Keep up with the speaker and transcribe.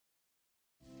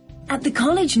At the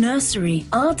college nursery,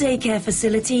 our daycare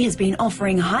facility has been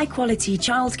offering high-quality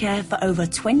childcare for over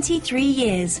 23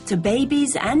 years to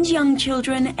babies and young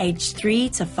children aged 3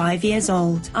 to 5 years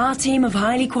old. Our team of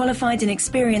highly qualified and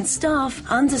experienced staff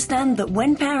understand that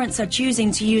when parents are choosing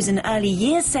to use an early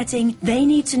years setting, they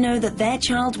need to know that their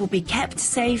child will be kept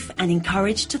safe and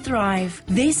encouraged to thrive.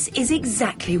 This is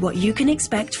exactly what you can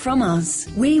expect from us.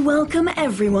 We welcome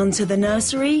everyone to the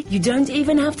nursery. You don't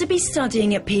even have to be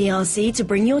studying at PRC to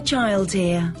bring your child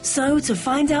here. So to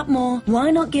find out more, why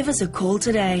not give us a call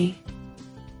today?